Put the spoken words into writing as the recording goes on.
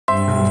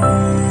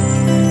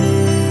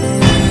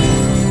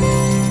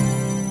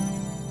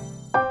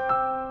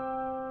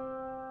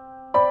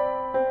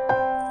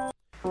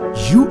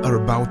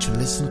about to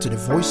listen to the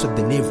Voice of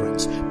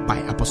Deliverance by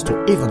Apostle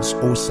Evans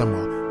O.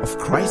 Samuel of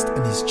Christ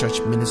and His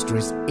Church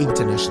Ministries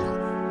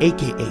International,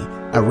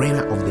 aka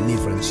Arena of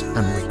Deliverance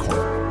and Recall.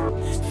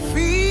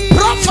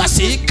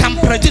 Prophecy can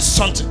predict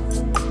something.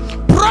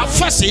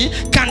 Prophecy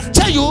can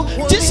tell you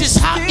this is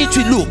how it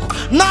will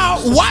look. Now,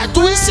 why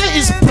do we say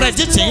it's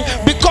predicting?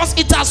 Because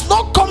it has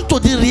not come to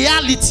the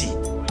reality.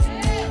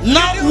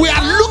 Now we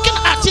are looking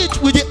at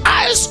it with the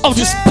eyes of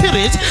the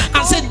Spirit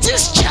and say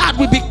this child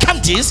will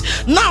become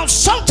this. Now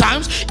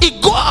sometimes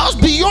it goes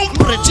beyond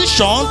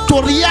prediction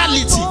to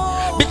reality,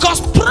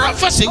 because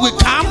prophecy will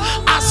come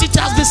as it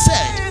has been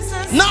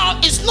said. Now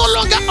it's no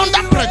longer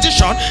under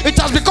prediction, it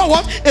has become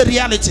what? A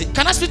reality.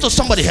 Can I speak to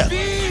somebody here?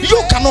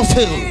 You cannot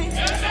fail.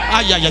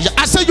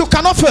 I say you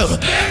cannot fail.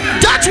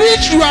 That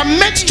which you are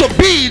meant to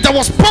be, that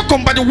was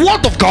spoken by the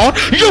word of God,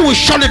 you will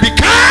surely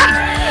become.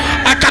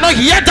 I cannot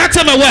hear that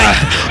amen well.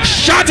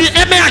 Shout the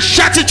amen and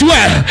shout it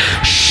well.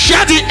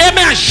 Shout the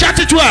amen and shout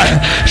it well.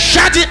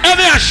 Shout the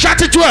amen and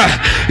shout it well.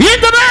 In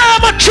the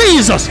name of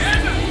Jesus.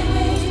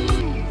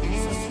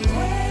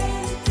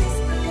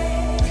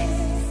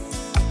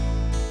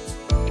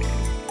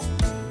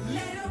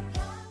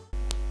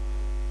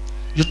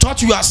 You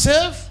thought you are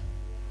safe?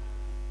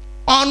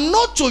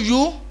 Unknown to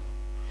you,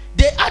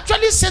 they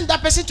actually send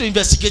that person to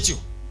investigate you.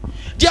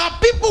 There are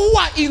people who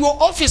are in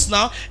your office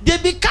now, they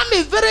become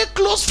a very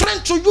close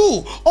friend to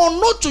you.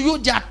 Unknown to you,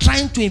 they are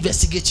trying to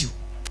investigate you.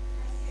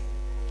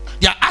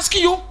 They are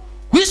asking you,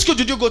 which school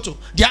did you go to?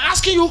 They are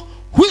asking you,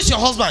 who is your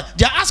husband?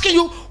 They are asking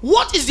you,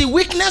 what is the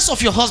weakness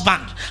of your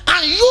husband?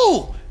 And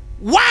you,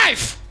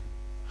 wife,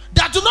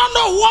 that do not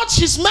know what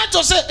she's meant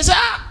to say, say,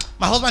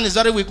 my husband is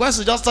very weak. Once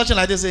you just touching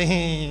like this,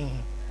 say,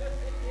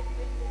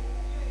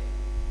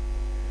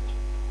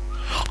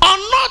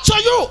 Unknown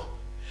to you,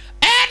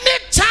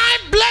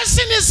 anytime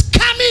blessing is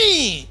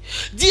coming,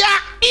 they are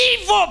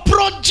evil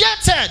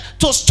projected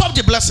to stop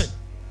the blessing.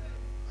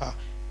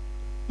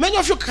 Many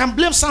of you can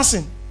blame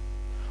Samson,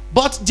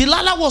 but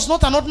Delilah was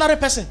not an ordinary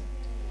person.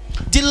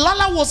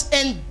 Delilah was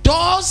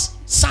endorsed,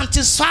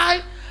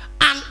 sanctified,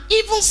 and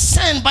even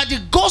sent by the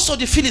ghost of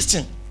the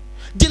Philistine.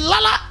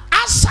 Delilah,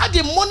 outside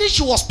the money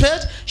she was paid,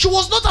 she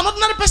was not an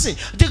ordinary person.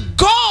 The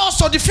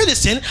ghost of the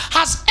Philistine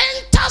has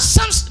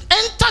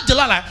entered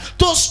Delilah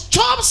to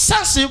stop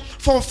Samson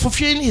from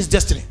fulfilling his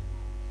destiny.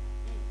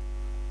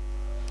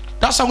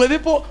 That's why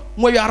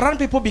when you are around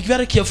people, be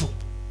very careful.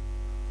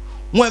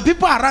 When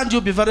people are around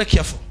you, be very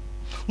careful.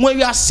 When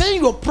you are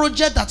saying your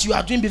project that you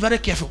are doing, be very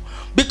careful.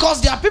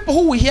 Because there are people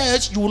who will hear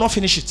it, you will not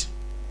finish it.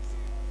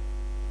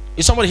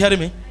 Is somebody hearing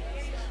me?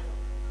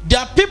 There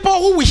are people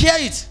who will hear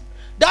it.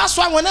 That's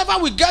why whenever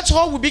we get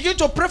home, we begin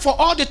to pray for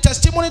all the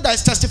testimony that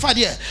is testified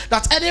here.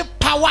 That any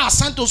power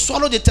assigned to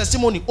swallow the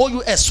testimony,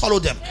 OUS, swallow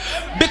them.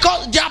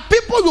 Because there are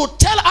people you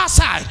tell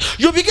outside,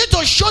 you begin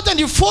to show them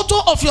the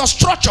photo of your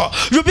structure.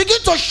 You begin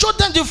to show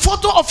them the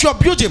photo of your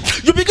building.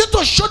 You begin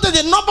to show them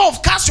the number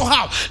of cars you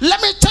have. Let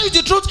me tell you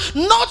the truth,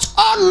 not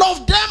all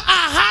of them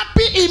are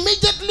happy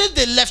immediately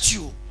they left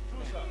you.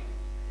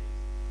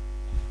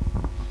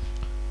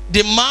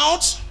 The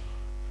mouth,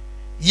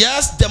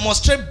 yes,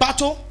 demonstrate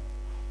battle.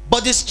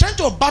 But the strength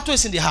of battle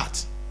is in the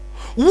heart.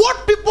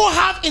 What people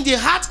have in the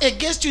heart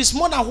against you is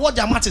more than what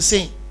their mouth is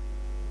saying.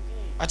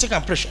 I think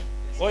I'm preaching.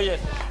 Oh yes.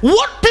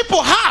 What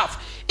people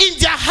have in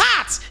their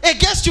heart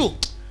against you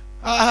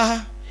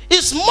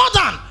is more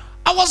than.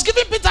 I was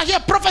giving Peter here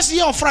prophecy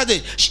here on Friday.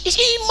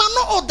 He might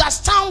not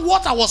understand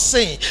what I was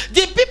saying.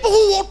 The people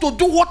who want to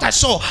do what I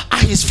saw are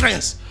his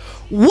friends.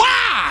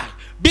 Why?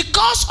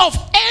 Because of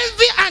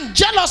envy and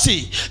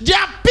jealousy. There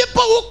are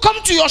people who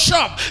come to your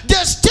shop, they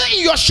stay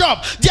in your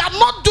shop, they are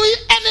not doing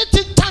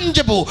anything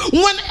tangible.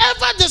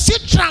 Whenever they see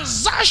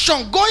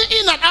transaction going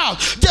in and out,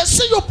 they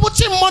see you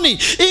putting money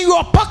in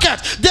your pocket,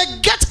 they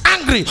get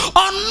angry.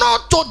 Unknown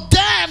to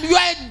them, you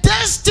are a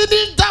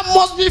destiny that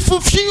must be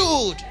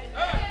fulfilled.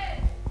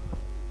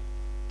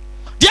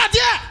 They are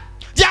there,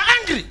 they are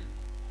angry.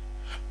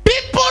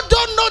 People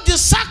don't know the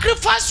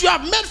sacrifice you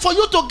have made for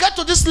you to get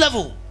to this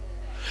level.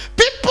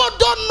 People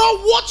don't know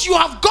what you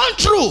have gone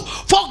through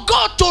for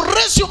God to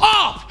raise you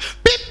up.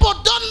 People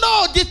don't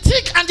know the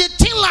thick and the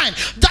thin line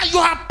that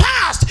you have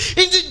passed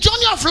in the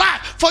journey of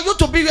life for you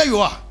to be where you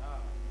are.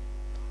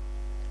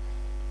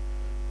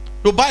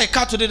 You buy a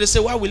car today, they say,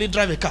 why will you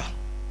drive a car?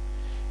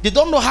 They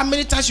don't know how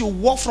many times you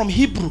walk from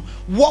Hebrew,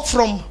 walk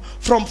from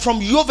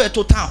Yove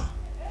to town.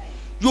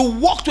 You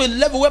walk to a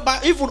level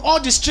whereby even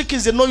all the street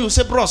kids, they know you.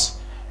 Say, bros,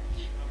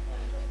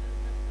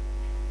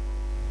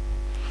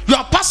 you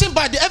are passing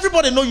by,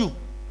 everybody know you.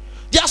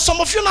 There are some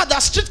of you now that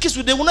are street kids,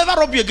 they will never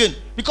rob you again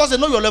because they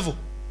know your level.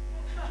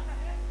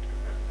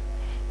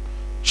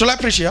 Shall I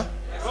preach here?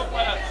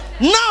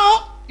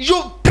 Now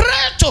you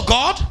pray to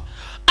God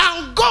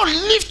and God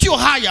lift you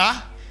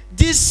higher.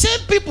 The same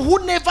people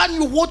who never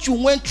knew what you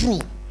went through,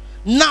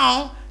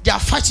 now they are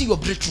fighting your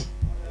breakthrough.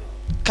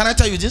 Can I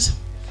tell you this?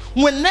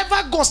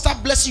 Whenever God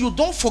starts blessing you,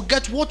 don't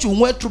forget what you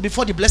went through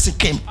before the blessing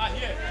came.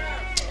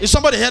 Is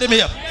somebody hearing me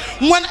here?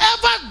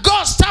 Whenever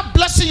God start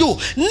blessing you,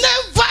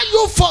 never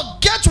you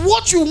forget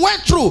what you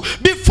went through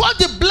before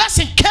the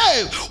blessing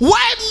came.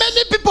 Why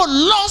many people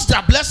lost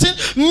their blessing,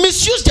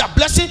 misused their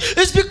blessing,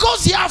 is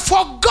because they have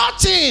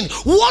forgotten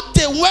what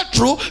they went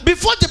through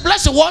before the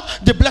blessing.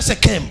 The blessing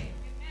came.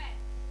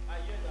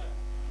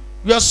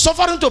 You are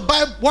suffering to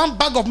buy one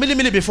bag of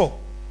milli before.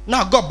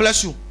 Now God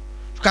bless you.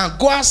 You can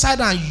go outside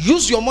and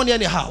use your money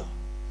anyhow.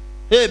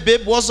 Hey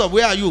babe, what's up?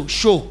 Where are you?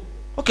 Show.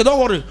 Okay, don't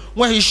worry.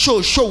 When he show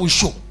will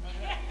show.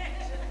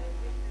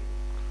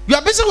 You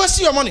are busy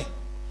wasting your money.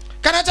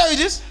 Can I tell you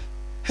this?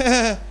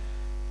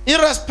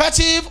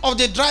 Irrespective of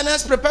the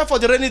dryness, prepare for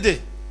the rainy day.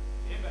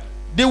 Amen.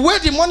 The way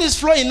the money is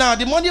flowing now,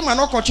 the money might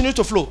not continue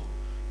to flow.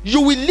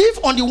 You will live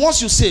on the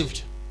ones you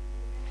saved.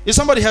 Is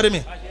somebody hearing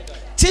me?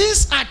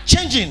 Things are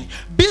changing.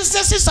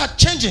 Businesses are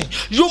changing.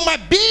 You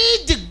might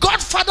be the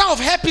godfather of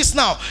hairpiece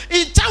now.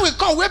 In time will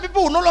come where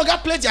people will no longer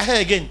plait their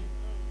hair again.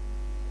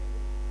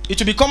 It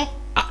will become,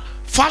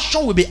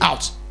 fashion will be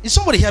out. Is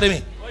somebody hearing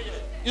me?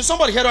 Is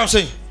somebody hearing what I'm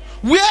saying?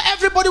 Where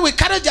everybody will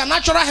carry their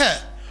natural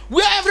hair.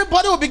 Where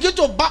everybody will begin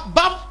to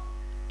barb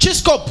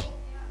cheese cup.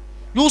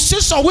 You will see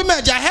some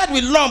women, their head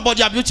will long, but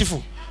they are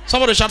beautiful.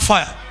 Somebody shout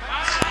fire.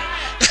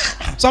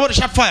 Somebody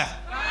shout fire.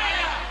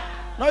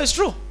 No, it's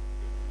true.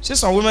 See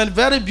some women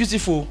very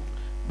beautiful,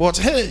 but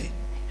hey,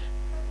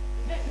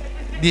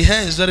 the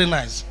hair is very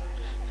nice.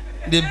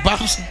 The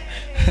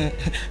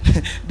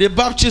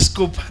barb cheese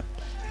cup.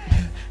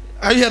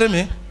 Are you hearing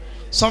me?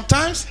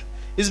 Sometimes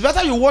it's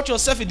better you watch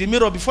yourself in the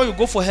mirror before you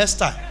go for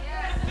hairstyle.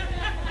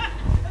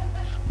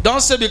 Don't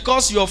say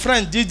because your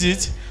friend did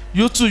it,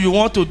 you too you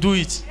want to do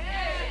it.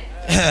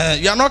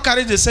 You are not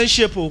carrying the same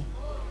shape. Oh.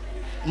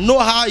 Know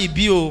how it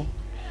be. Oh.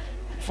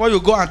 Before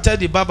you go and tell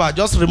the barber,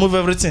 just remove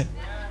everything.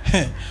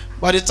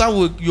 By the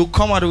time you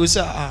come out, we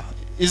say,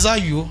 is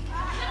that you?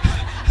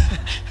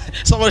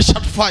 Somebody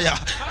shout fire.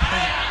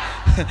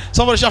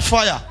 Somebody shout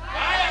fire.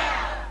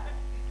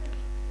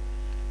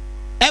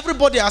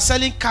 Everybody are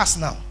selling cars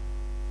now.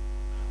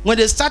 When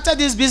they started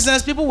this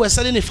business, people were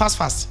selling it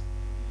fast.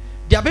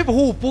 There are people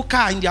who will put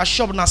car in their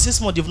shop now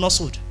 6 months they've not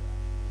sold.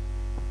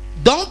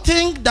 Don't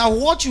think that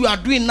what you are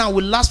doing now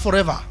will last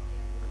forever.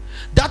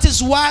 That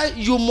is why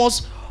you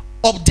must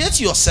update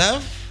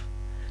yourself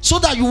so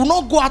that you will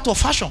not go out of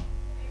fashion.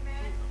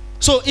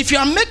 So if you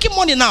are making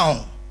money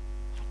now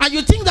and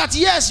you think that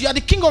yes, you are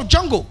the king of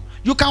jungle,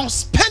 you can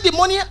spend the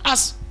money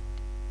as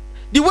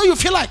the way you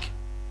feel like.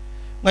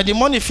 When the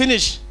money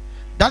finish,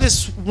 that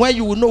is when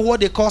you will know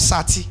what they call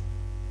sati.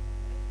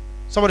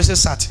 Somebody say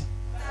sati.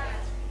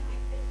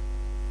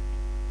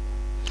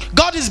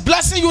 God is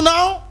blessing you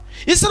now.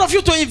 Instead of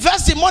you to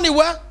invest the money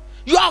where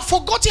you have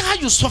forgotten how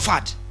you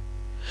suffered.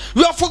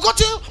 You have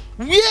forgotten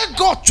where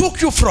God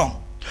took you from.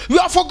 You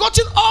have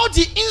forgotten all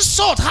the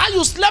insult, how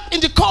you slept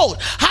in the cold,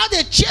 how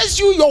they chased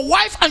you, your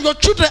wife and your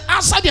children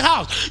outside the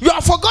house. You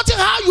have forgotten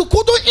how you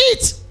couldn't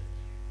eat.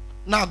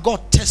 Now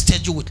God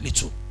tested you with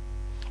little.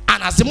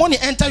 And as the money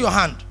enter your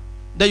hand,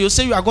 then you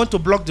say you are going to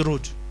block the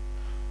road.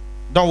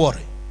 Don't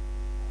worry.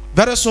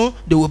 Very soon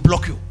they will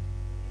block you.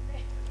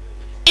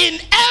 In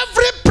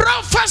every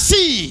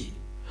prophecy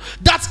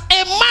that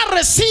a man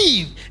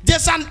receives,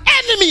 there's an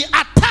enemy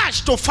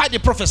attached to fight the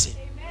prophecy.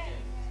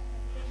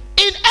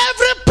 In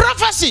every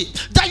prophecy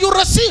that you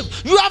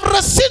receive, you have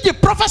received the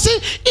prophecy.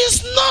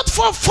 It's not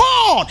for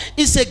fun.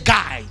 It's a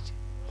guide.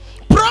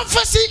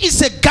 Prophecy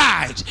is a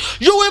guide.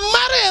 You will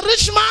marry a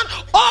rich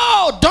man.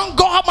 Oh, don't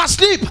go home and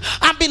sleep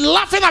and be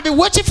laughing and be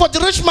waiting for the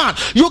rich man.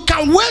 You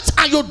can wait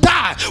and you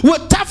die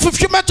without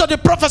fulfillment of the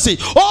prophecy.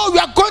 Oh, you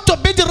are going to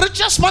be the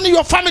richest man in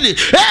your family.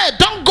 Hey,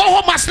 don't go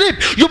home and sleep.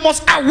 You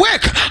must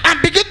awake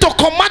and begin to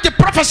command the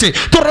prophecy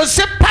to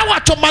receive power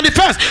to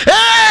manifest.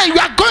 Hey, you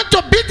are going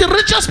to be the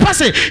richest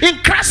person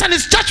in Christ and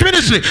his church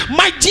ministry.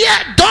 My dear,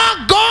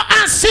 don't go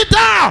and sit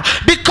down,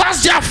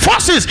 because there are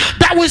forces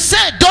that will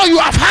say, though you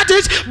have had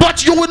it, but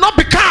you will not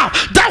become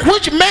that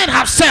which men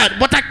have said.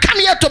 But I come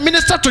here to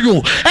minister to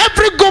you.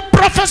 Every good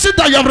prophecy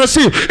that you have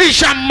received, it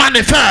shall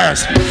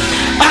manifest.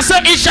 I say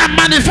it shall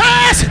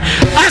manifest.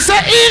 I say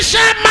it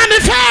shall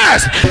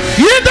manifest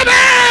in the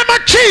name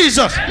of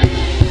Jesus.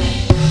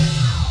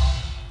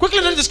 Quickly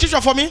read the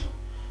scripture for me.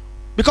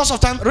 Because of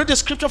time, read the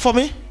scripture for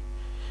me.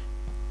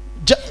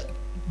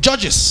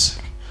 Judges.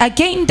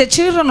 Again, the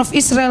children of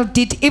Israel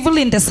did evil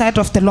in the sight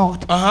of the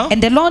Lord.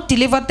 And the Lord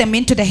delivered them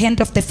into the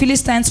hand of the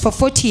Philistines for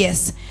 40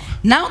 years.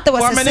 Now there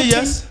was how many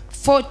years?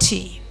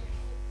 40.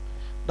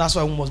 That's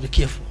why we must be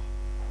careful.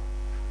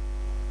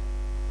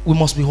 We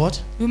must be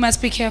what? We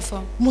must be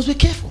careful. We must be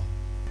careful.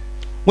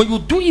 When you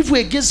do evil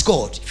against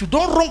God, if you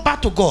don't run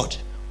back to God,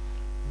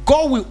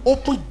 God will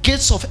open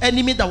gates of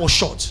enemy that was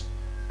shut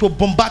to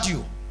bombard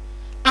you.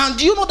 And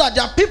do you know that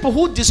there are people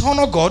who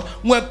dishonor God?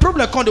 When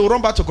problem comes, they will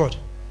run back to God.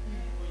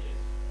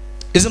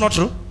 Is it not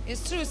true?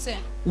 It's true, sir.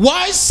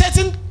 Why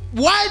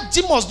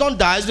demons don't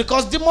die is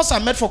because demons are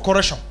made for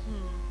correction.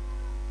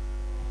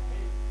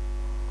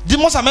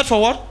 Demons are made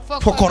for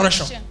what? For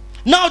correction.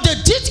 Now they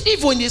did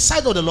evil in the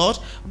sight of the Lord.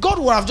 God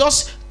would have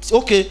just,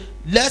 okay,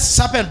 let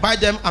serpent bite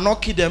them and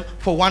not kill them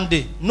for one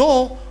day.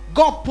 No,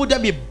 God put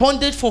them in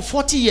bondage for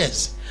 40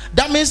 years.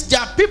 That means there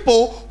are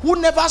people who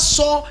never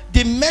saw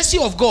the mercy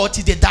of God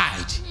till they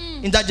died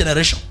in that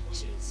generation.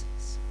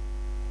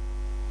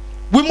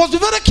 We must be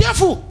very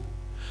careful.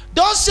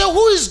 Don't say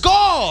who is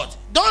God.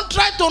 Don't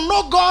try to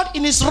know God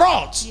in his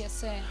wrath. Yes,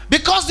 sir.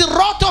 Because the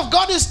wrath of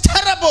God is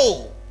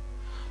terrible.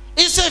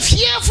 It's a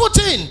fearful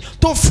thing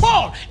to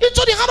fall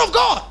into the hand of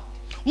God.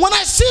 When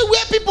I see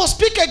where people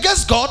speak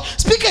against God,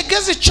 speak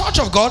against the church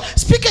of God,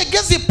 speak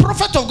against the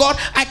prophet of God,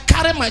 I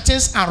carry my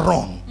things and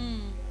run.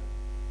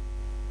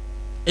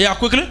 Yeah,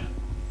 quickly.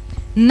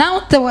 Now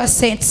there were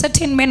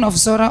certain men of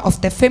Zorah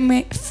of the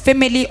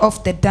family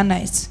of the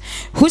Danites,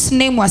 whose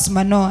name was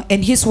Manoah,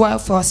 and his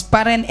wife was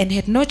barren and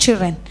had no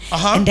children.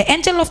 And the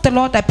angel of the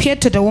Lord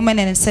appeared to the woman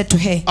and said to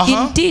her,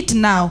 Indeed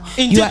now,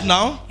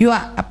 you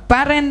are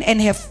barren and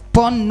have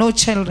borne no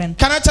children.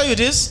 Can I tell you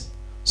this?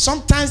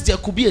 Sometimes there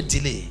could be a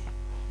delay,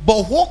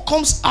 but what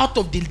comes out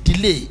of the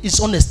delay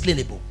is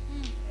unexplainable.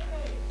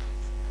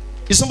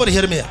 Is somebody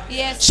hearing me?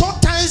 Yes.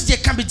 Sometimes there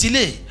can be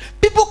delay.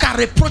 People can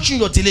reproach you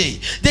your delay.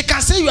 They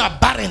can say you are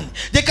barren.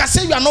 They can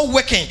say you are not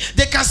working.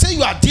 They can say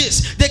you are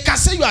this. They can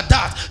say you are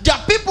that. There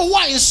are people who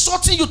are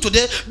insulting you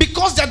today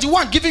because they are the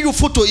one giving you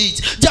food to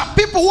eat. There are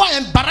people who are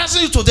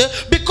embarrassing you today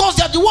because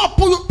they are the one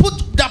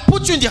that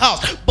put you in the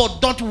house.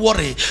 But don't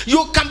worry.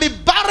 You can be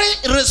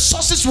barren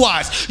resources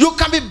wise. You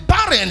can be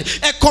barren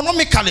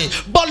economically.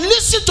 But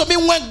listen to me.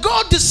 When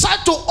God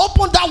decides to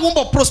open that womb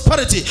of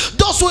prosperity,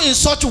 those who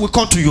insult you will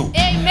come to you.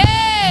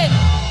 Amen.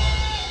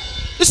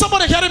 Is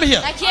somebody hearing me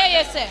here? I hear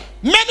you, sir.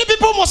 Many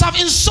people must have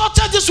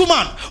insulted this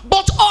woman,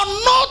 but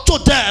unknown to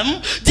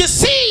them, the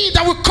seed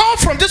that will come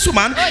from this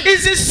woman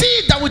is the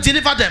seed that will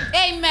deliver them.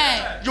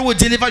 Amen. You will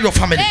deliver your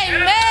family.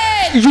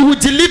 Amen. You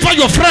will deliver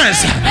your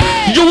friends.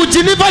 Amen. You will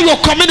deliver your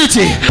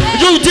community.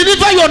 Amen. You will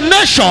deliver your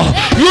nation.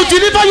 Amen. You will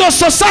deliver your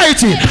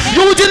society. Amen.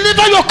 You will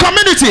deliver your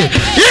community.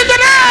 Amen. In the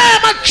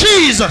name of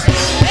Jesus.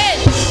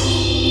 Amen.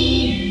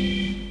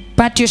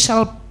 But you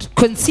shall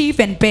conceive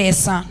and bear a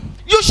son.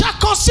 You shall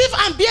conceive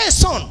and bear a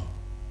son.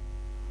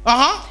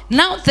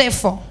 Now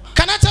therefore,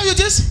 can I tell you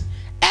this?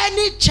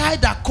 Any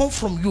child that comes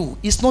from you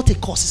is not a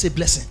curse, it's a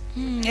blessing.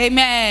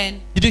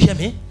 Amen. Did you hear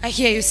me? I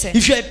hear you, sir.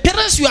 If you're a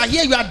parent, you are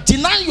here, you are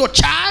denying your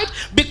child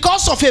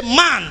because of a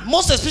man,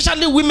 most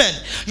especially women.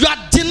 You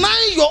are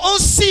denying your own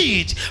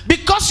seed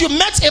because you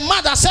met a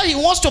man that said he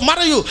wants to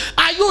marry you.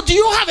 Do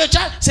you have a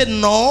child? Say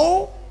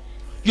no.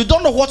 You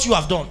don't know what you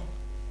have done.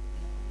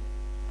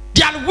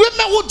 There are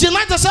women who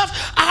deny themselves.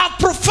 I have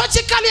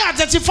prophetically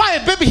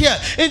identified a baby here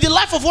in the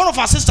life of one of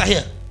our sisters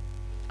here.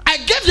 I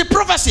gave the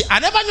prophecy. I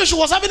never knew she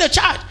was having a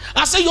child.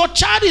 I said, your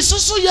child is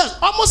so years,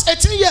 almost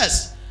 18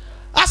 years.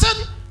 I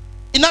said,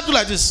 you not do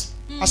like this.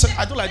 I said,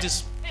 I do like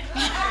this.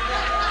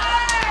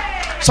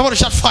 Somebody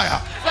shout fire.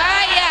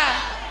 Fire.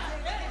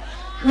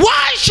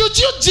 Why should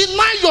you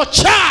deny your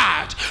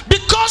child?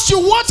 Because you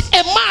want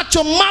a man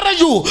to marry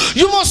you.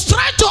 You must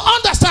try to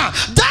understand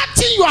that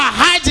thing you are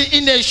hiding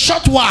in a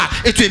short while,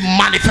 it will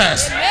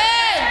manifest.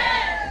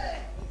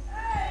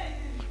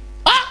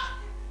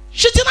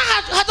 She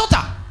denied her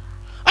daughter.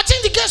 I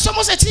think the girl is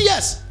almost 18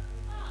 years.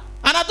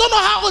 And I don't know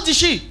how old is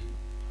she.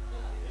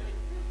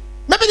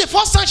 Maybe the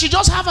first time she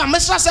just have a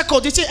menstrual cycle,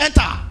 did she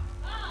enter?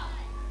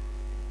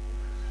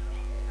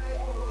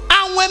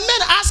 And when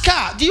men ask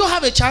her, do you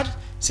have a child?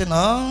 Say,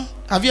 no.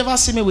 Have you ever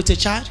seen me with a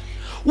child?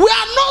 We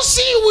are not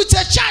seeing you with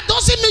a child.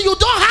 Doesn't mean you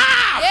don't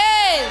have.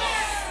 Yes.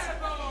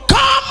 Come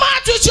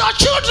out with your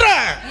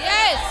children.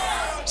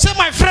 Yes. Say,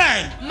 my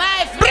friend.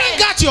 My friend.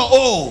 Bring out your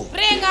own.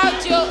 Bring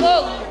out your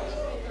own.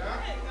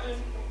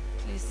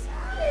 Please.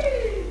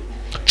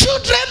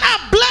 Children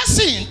are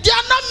blessing. They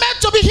are not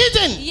meant to be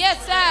hidden.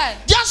 Yes, sir.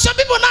 There are some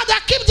people now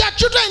that keep their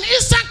children in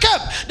Eastern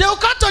Cape. They will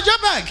come to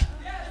Joburg.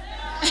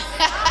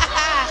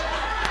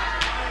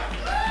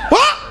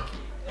 What?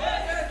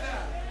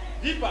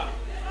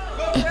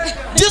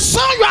 The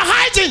son you are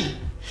hiding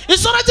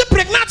is already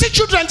pregnant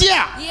children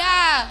there.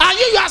 Yeah. And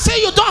you are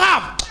saying you don't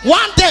have.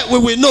 One day we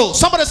will know.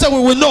 Somebody say we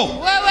will know.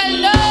 We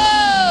will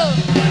know.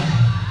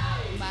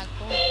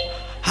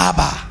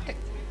 Haba.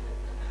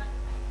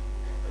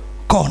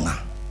 Corner.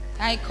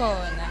 I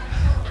corner.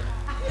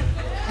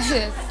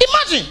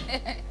 Imagine.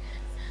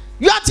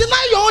 You are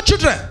denying your own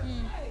children.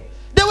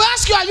 They will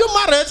ask you, are you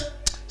married?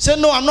 Say,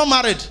 no, I'm not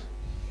married.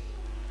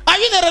 Are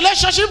you in a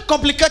relationship?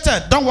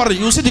 Complicated. Don't worry,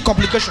 you see the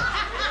complication.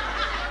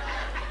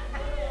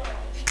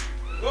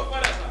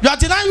 You are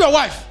denying your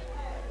wife.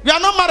 You are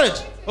not married.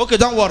 Okay,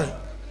 don't worry.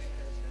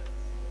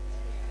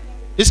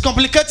 It's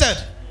complicated.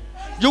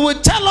 You will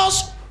tell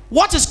us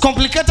what is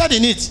complicated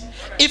in it.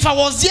 If I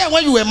was there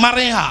when you were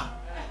marrying her.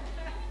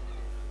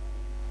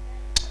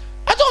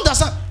 I don't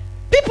understand.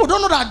 People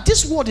don't know that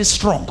this word is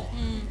strong.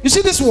 You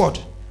see this word?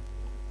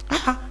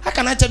 How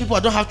can I tell people I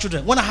don't have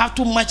children when I have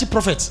two mighty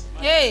prophets?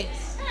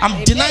 Yes.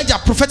 I'm denying their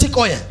prophetic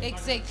oil.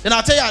 Exactly. Then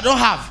I'll tell you I don't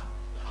have.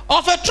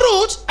 Of a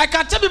truth, I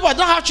can tell people I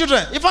don't have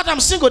children. In fact, I'm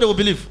single, they will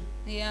believe.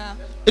 Yeah.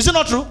 Is it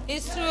not true?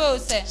 It's true,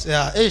 sir.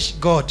 Yeah,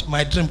 God,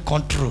 my dream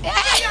come true.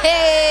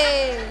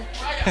 Hey.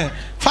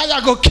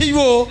 Fire go kill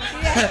you.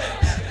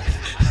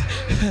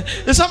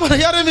 Is somebody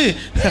hearing me?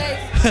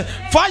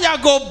 Yes. Fire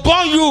go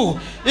burn you.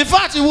 In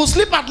fact, you will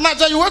sleep at night,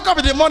 and you wake up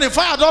in the morning,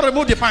 fire don't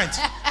remove the pint.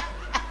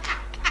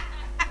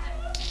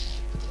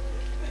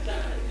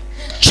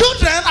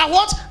 Children are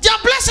what? They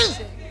are blessings.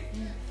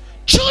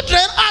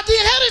 Children are the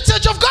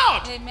heritage of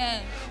God.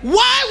 Amen.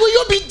 Why will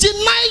you be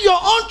denying your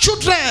own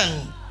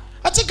children?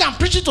 I think I'm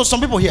preaching to some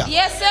people here.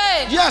 Yes,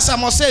 sir. Yes, I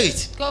must say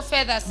it. Go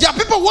further. Sir. There are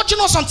people watching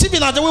us on TV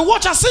now. They will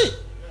watch and see.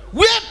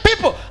 Where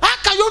people, how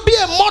can you be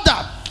a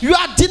mother? You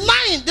are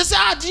denying. They say,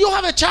 do you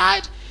have a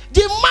child?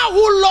 The man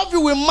who loves you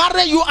will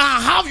marry you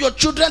and have your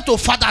children to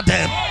father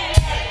them.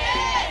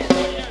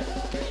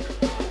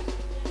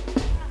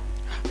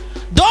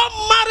 Don't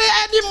marry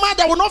any man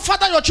that will not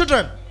father your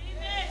children.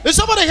 Is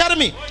somebody hearing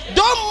me?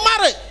 Don't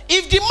marry.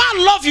 If the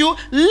man loves you,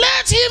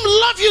 let him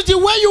love you the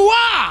way you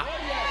are.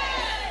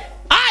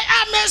 I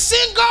am a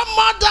single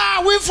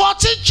mother with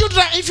 14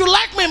 children. If you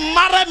like me,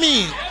 marry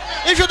me.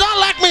 If you don't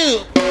like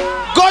me,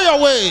 go your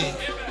way.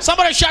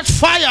 Somebody shout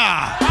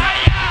fire.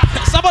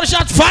 Somebody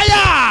shout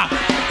fire.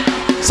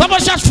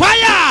 Somebody shout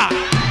fire.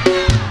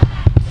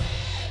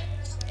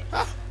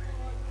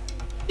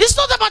 It's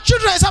not about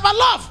children, it's about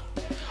love.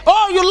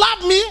 Oh, you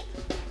love me?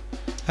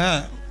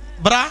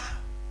 Bruh,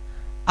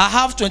 I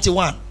have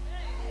 21.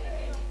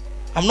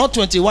 I'm not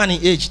 21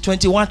 in age,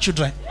 21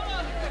 children.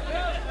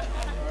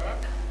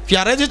 If you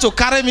are ready to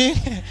carry me,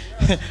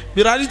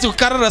 be ready to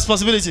carry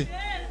responsibility.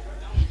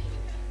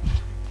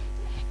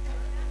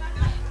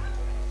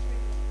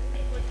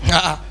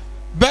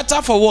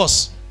 Better for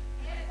worse.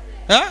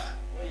 Huh?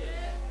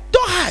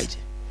 Don't hide.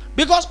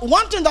 Because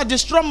one thing that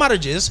destroys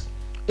marriages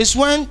is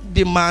when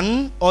the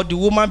man or the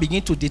woman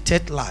begin to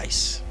detect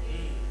lies.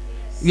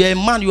 You are a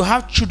man, you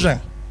have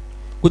children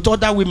with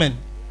other women.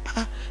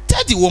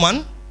 Tell the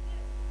woman,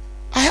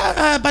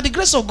 by the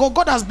grace of God,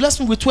 God has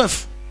blessed me with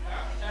 12.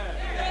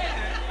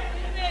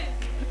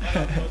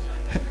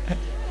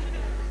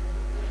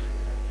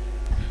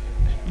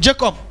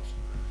 Jacob.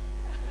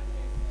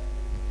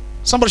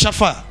 Somebody shout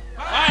fire.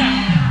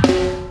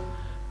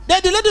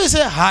 Then the lady will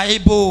say, hi,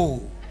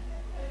 bo.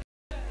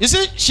 You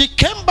see, she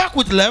came back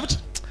with left.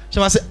 She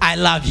must say, I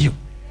love you.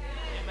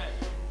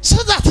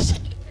 So that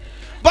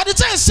by the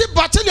time you see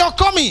battalion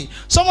coming,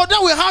 some of them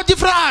will have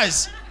different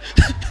eyes.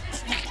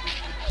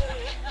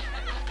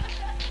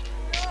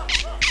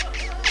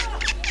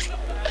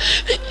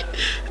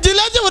 The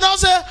lady will now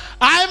say,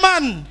 I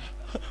man,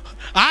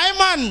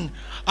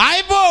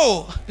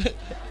 bo.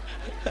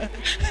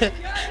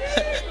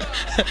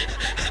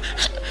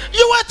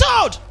 You were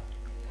told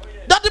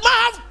that the man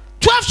have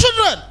 12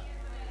 children.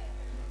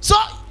 So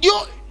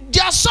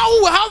their son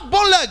will have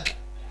bone leg.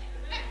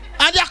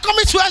 And they are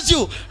coming towards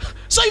you.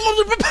 So you must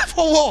be prepared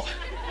for war.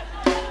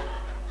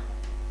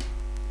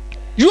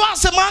 You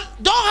as a man,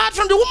 don't hide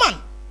from the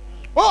woman.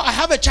 Oh, I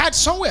have a child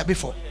somewhere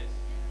before.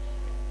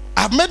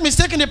 I've made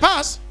mistake in the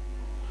past.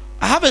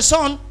 I have a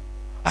son.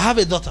 I have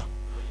a daughter.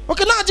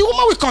 Okay, now the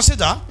woman will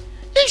consider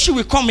if she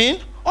will come in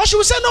or she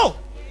will say no.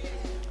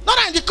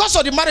 Not in the course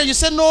of the marriage, you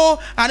say no,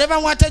 I never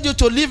wanted you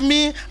to leave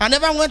me. I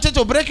never wanted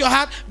to break your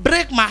heart.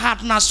 Break my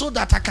heart now so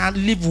that I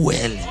can live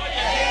well. Oh,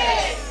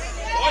 yes.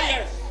 Oh,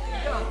 yes.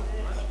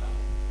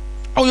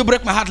 Or you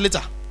break my heart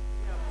later.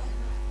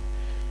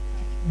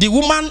 The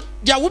woman,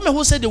 there are women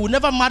who say they will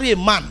never marry a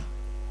man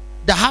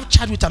that have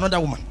child with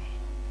another woman.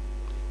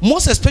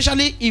 Most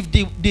especially if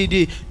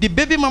the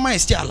baby mama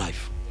is still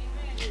alive.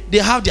 They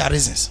have their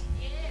reasons.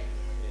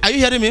 Are you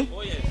hearing me?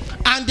 Oh, yes.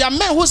 And there are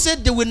men who say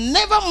they will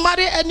never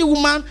marry any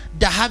woman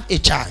that have a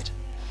child.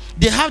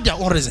 They have their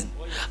own reason.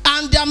 Oh, yes.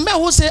 And there are men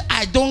who say,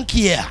 I don't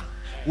care.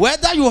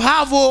 Whether you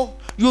have or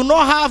you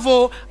not have,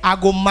 I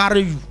go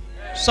marry you.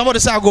 Yes. Somebody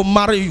say, I go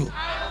marry you.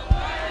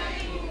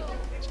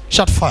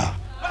 Shut fire.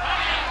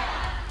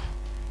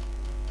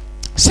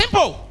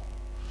 Simple.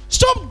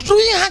 Stop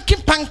doing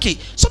hanky-panky.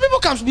 Some people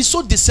can be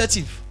so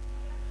deceptive.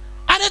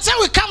 And the time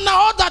we come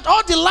now,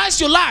 all the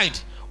lies you lied.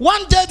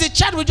 One day the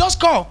child will just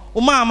call, oh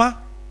mama.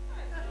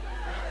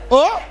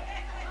 Oh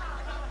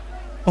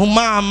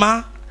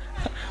mama.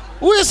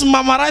 Who is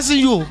memorizing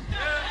you?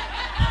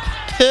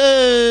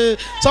 Hey.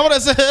 Somebody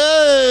say,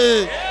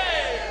 hey.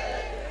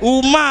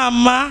 Oh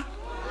mama.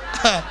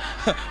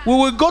 We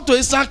will go to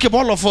Eastern Cape,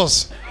 all of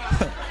us.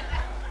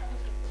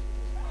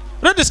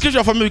 Read the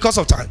scripture for me because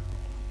of time.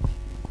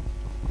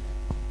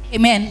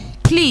 Amen.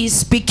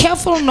 Please be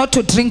careful not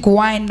to drink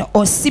wine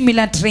or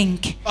similar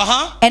drink,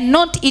 and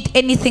not eat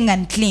anything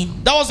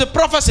unclean. That was the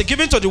prophecy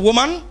given to the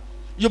woman.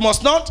 You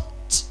must not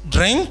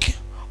drink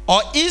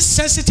or eat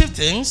sensitive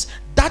things.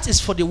 That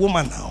is for the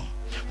woman now.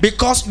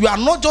 Because you are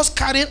not just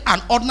carrying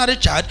an ordinary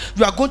child,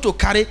 you are going to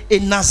carry a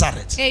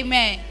Nazareth.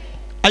 Amen.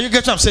 Are you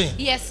getting what I'm saying?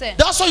 Yes, sir.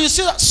 That's why you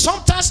see that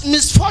sometimes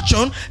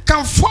misfortune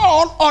can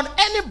fall on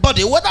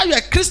anybody, whether you're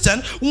a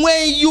Christian,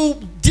 when you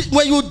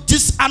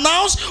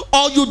disannounce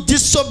or you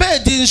disobey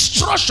the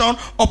instruction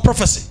of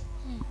prophecy.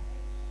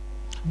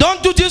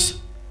 Don't do this.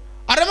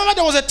 I remember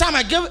there was a time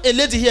I gave a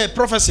lady here a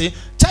prophecy.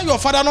 Tell your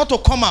father not to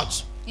come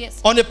out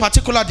on a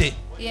particular day.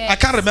 I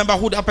can't remember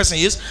who that person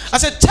is. I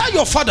said, tell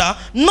your father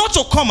not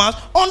to come out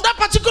on that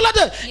particular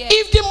day. Yes.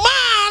 If the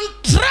man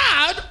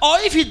tried, or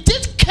if he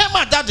did come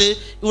out that day,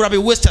 it would have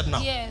been wasted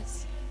now.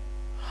 Yes.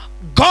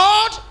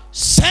 God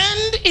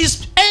send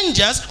his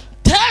angels,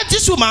 tell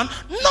this woman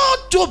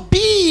not to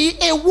be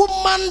a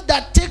woman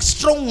that takes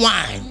strong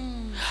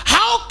wine.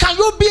 How can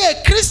you be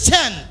a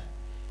Christian?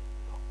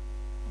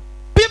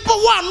 People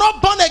who are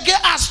not born again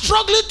are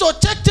struggling to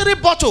take 3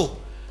 bottles.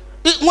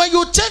 When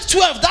you take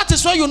 12, that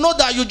is when you know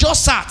that you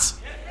just sat.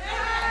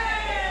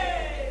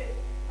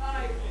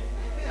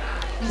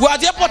 We were at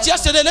the airport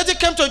yesterday. A lady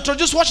came to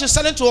introduce what she's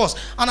selling to us.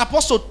 An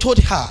apostle told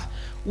her,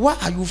 why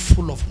are you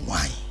full of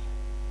wine?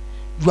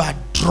 You are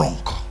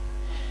drunk.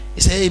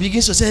 He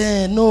begins to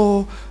say,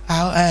 no,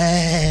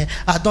 I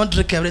don't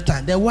drink every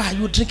time. Then why are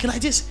you drinking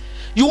like this?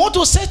 You want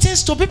to say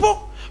things to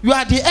people? You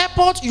are at the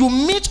airport, you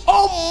meet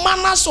all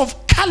manners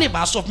of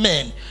calibers of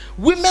men,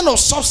 women of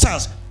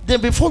substance. Then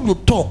before you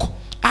talk,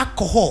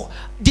 alcohol,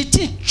 the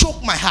thing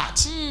choke my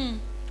heart.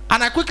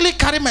 And I quickly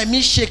carry my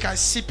milkshake and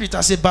sip it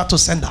as a battle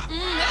sender.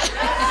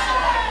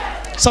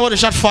 Somebody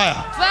shout fire.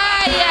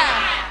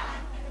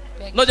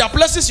 Fire. No, there are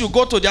places you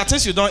go to, there are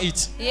things you don't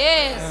eat.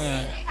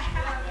 Yes.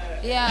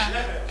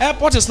 Yeah.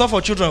 Airport is not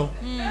for children.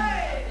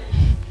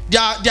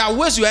 There are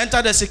ways you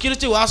enter, the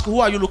security will ask, who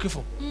are you looking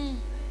for?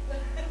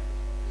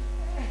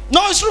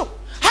 No, it's true.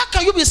 How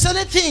can you be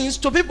selling things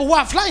to people who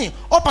are flying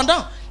up and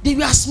down? They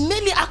were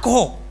smelling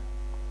alcohol.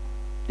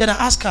 Then I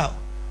ask her,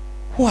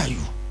 who are you?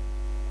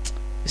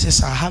 He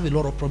says, I have a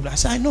lot of problems. I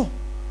said, I know.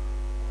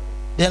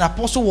 Then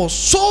apostle was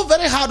so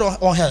very hard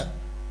on her.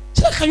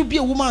 He said, can you be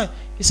a woman?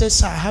 He says,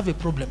 sir, I have a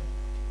problem.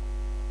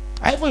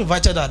 I even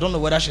invited her. I don't know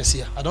whether she's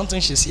here. I don't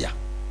think she's here.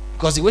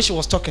 Because the way she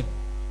was talking.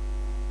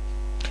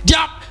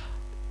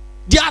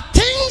 There are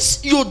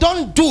things you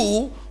don't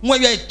do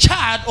when you're a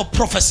child of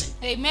prophecy.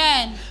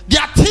 Amen.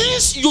 There are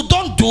things you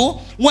don't do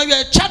when you're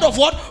a child of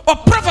what?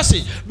 Of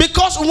prophecy.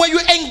 Because when you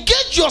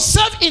engage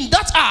yourself in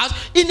that art,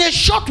 in a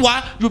short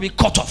while, you'll be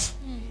cut off.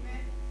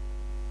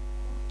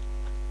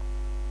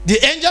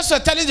 The angels were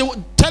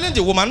telling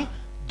the woman,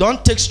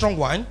 don't take strong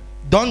wine,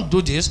 don't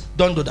do this,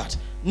 don't do that.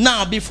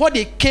 Now, before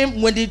they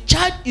came, when the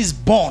child is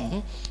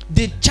born,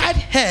 the child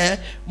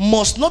hair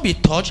must not be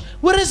touched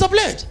with razor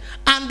blade.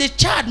 And the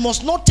child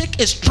must not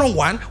take a strong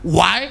one.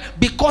 Why?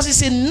 Because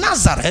it's in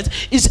Nazareth.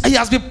 He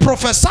has been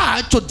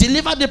prophesied to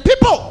deliver the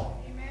people.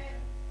 Amen.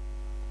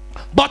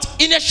 But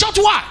in a short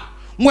while,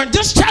 when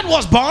this child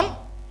was born,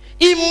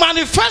 he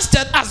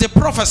manifested as a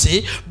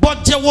prophecy.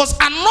 But there was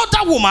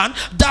another woman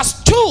that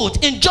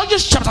stood in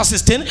Judges chapter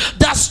 16,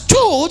 that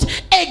stood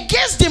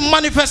against the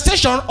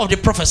manifestation of the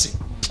prophecy.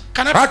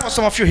 Can I pray for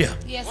some of you here?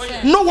 Yes,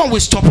 sir. No one will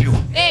stop you.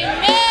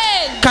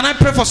 Amen. Can I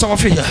pray for some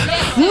of you here?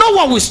 Yes. No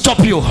one will stop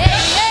you.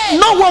 Amen.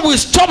 No one will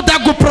stop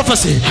that good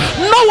prophecy.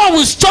 No one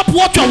will stop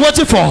what you are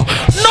waiting for.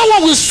 No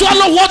one will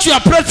swallow what you are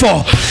prayed for.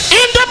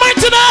 In the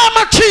mighty name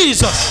of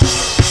Jesus.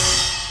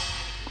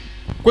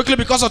 Quickly,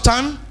 because of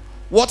time,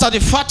 what are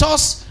the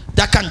factors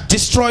that can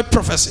destroy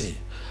prophecy?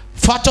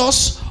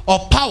 Factors or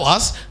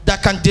powers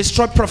that can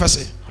destroy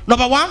prophecy.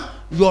 Number one,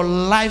 your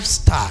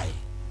lifestyle.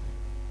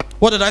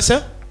 What did I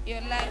say?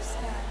 Your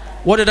lifestyle.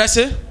 What did I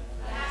say?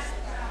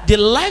 Lifestyle. The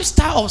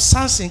lifestyle of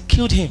Samson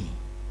killed him.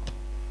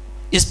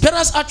 His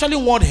parents actually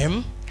warned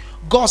him.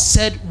 God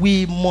said,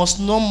 we must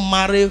not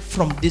marry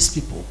from these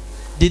people.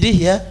 Did he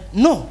hear?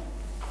 No.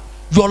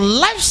 Your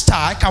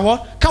lifestyle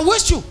can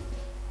waste you.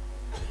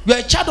 You are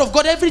a child of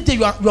God. Every day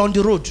you are on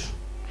the road.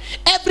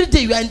 Every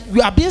day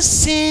you are being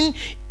seen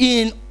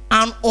in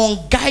an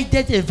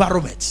unguided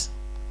environment.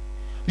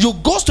 You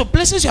go to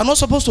places you are not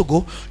supposed to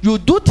go. You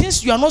do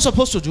things you are not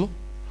supposed to do.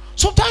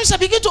 Sometimes I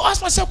begin to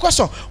ask myself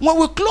questions. When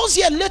we close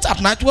here late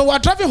at night, when we are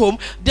driving home,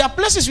 there are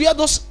places where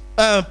those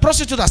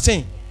prostitutes are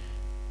saying,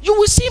 you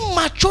will see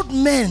matured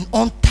men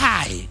on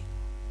tie,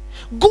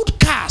 good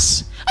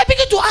cars. I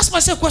begin to ask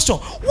myself a question.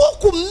 What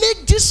could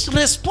make these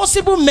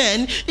responsible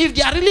men, if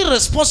they are really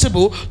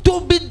responsible,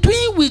 to be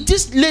doing with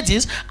these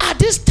ladies at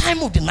this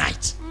time of the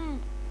night?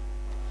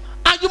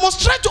 And you must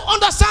try to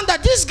understand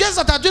that these girls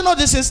that are doing all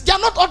these things, they are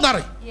not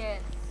ordinary.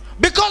 Yes.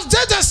 Because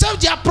they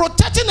themselves, they are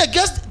protecting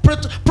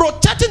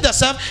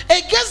themselves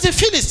against the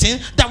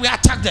Philistines that will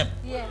attack them.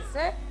 Yes,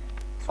 sir.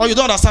 Oh, you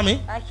don't understand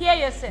me? I hear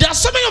you, sir. There are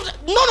so many of them,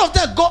 none of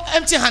them go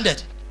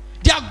empty-handed.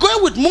 They are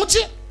going with muti,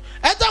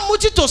 either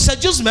muti to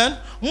seduce men,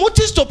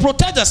 mutis to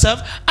protect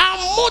themselves,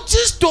 and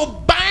mutis to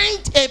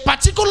bind a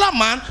particular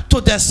man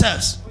to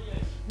themselves.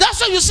 That's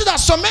why you see that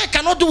some men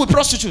cannot do with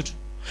prostitute.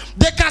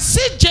 They can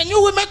see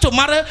genuine women to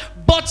marry,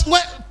 but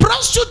when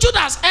prostitute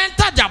has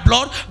entered their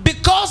blood,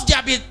 because they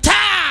have been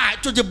tied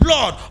to the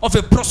blood of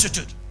a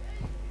prostitute.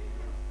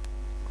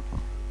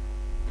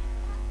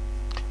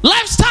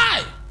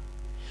 Lifestyle.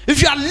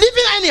 If you are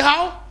living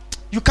anyhow,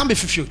 you can't be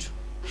fulfilled.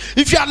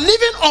 If you are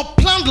living a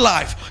planned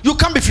life, you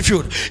can't be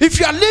fulfilled. If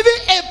you are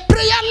living a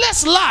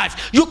prayerless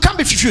life, you can't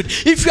be fulfilled.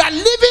 If you are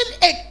living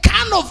a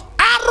kind of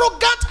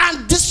arrogant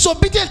and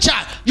disobedient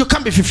child, you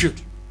can't be fulfilled.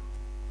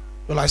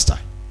 Your lifestyle.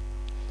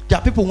 There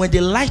are people, when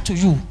they lie to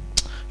you,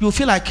 you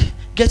feel like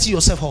getting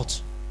yourself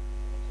hurt.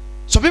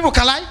 Some people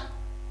can lie.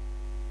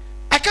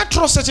 I can't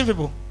trust certain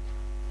people.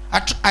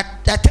 I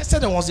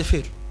tested them once they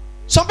failed.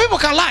 Some people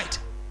can lie.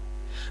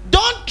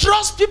 Don't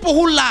trust people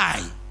who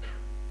lie.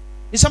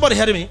 Is somebody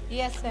hearing me?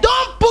 Yes, sir.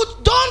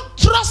 Don't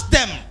trust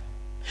them.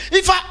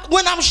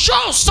 When I'm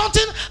sure of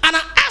something and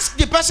I ask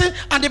the person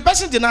and the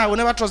person denies, I will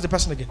never trust the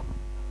person again.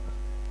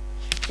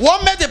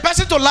 What made the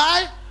person to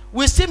lie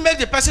will still make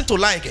the person to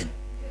lie again.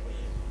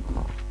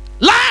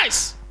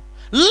 Lies,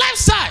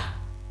 lifestyle,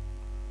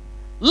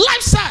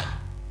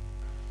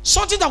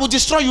 something that will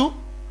destroy you,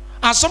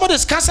 and somebody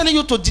is canceling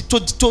you to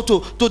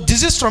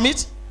desist from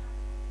it,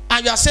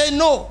 and you are saying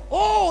no.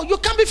 Oh, you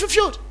can't be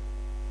fulfilled.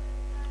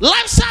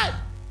 Lifestyle.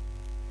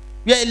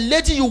 You are a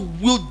lady, you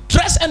will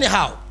dress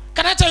anyhow.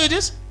 Can I tell you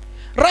this?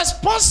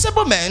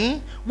 Responsible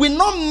men will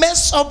not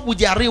mess up with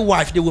their real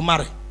wife they will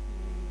marry.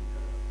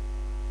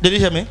 Did you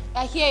hear me?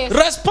 I hear you.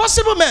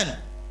 Responsible men.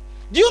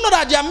 Do you know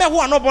that there are men who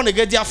are not born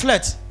again? They are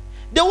flirt.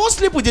 They won't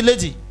sleep with the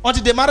lady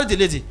until they marry the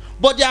lady.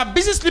 But they are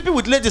busy sleeping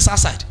with ladies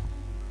outside.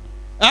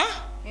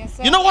 Huh? Yes,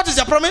 sir. You know what is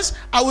their promise?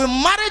 I will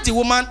marry the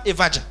woman a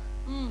virgin.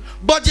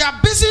 But they are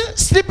busy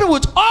sleeping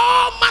with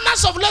all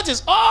manners of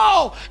ladies.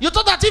 Oh, you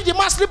thought that if the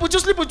man sleep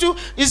with you,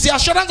 is the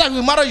assurance that he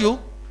will marry you?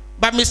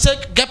 By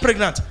mistake, get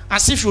pregnant,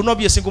 as if you will not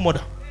be a single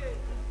mother.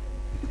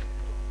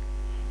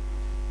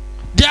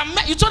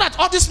 You thought that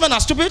all these men are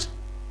stupid?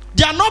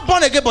 They are not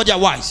born again, but they are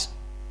wise.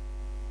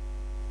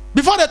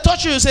 Before they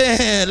touch you, you say,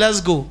 hey,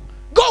 let's go.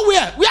 Go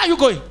where? Where are you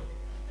going?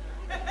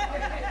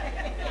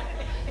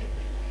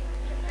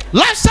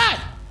 Lifestyle.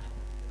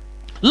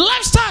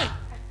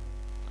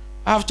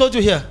 I have told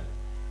you here.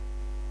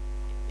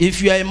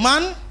 If you are a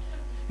man,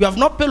 you have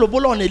not paid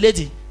lobola on a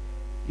lady.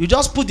 You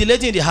just put the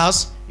lady in the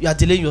house, you are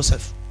delaying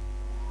yourself.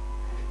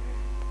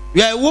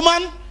 You are a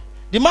woman,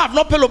 the man have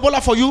not paid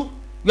lobola for you,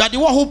 you are the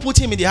one who put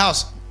him in the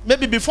house.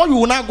 Maybe before you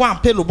will not go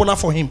and pay lobola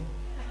for him.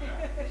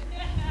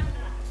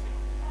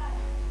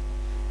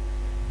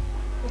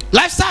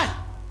 Lifestyle.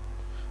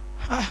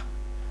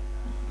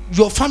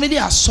 Your family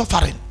are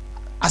suffering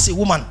as a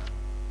woman.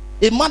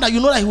 A man that you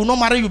know that he will not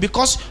marry you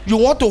because you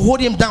want to hold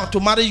him down to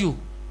marry you.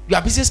 You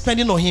are busy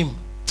spending on him.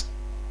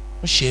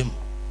 Shame.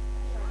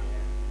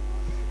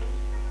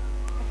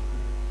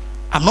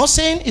 I'm not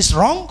saying it's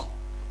wrong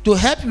to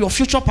help your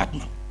future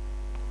partner.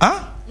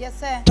 Huh? Yes,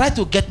 sir. Try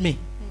to get me.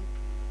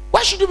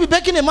 Why should you be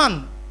begging a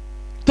man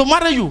to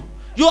marry you?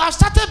 You have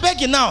started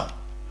begging now.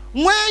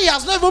 When he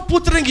has not even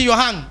put ring in your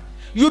hand.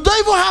 You don't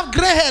even have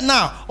gray hair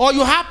now. Or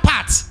you have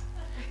parts.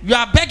 You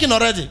are begging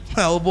already.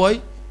 Oh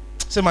boy.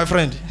 Say my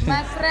friend.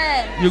 My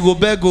friend. You go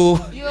beg go.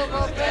 You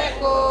go beg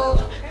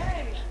go.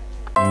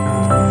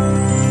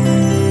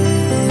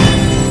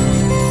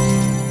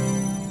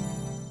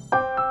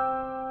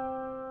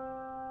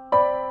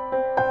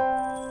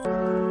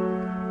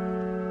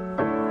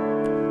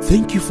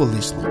 Thank you for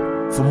listening.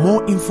 For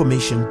more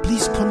information,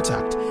 please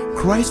contact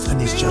Christ and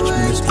His Church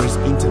Ministries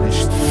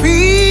International.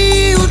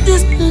 Feel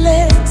this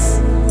place,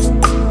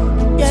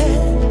 yeah.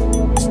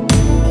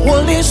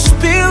 Holy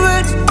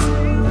Spirit,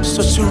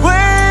 so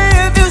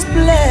surround this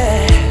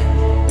place.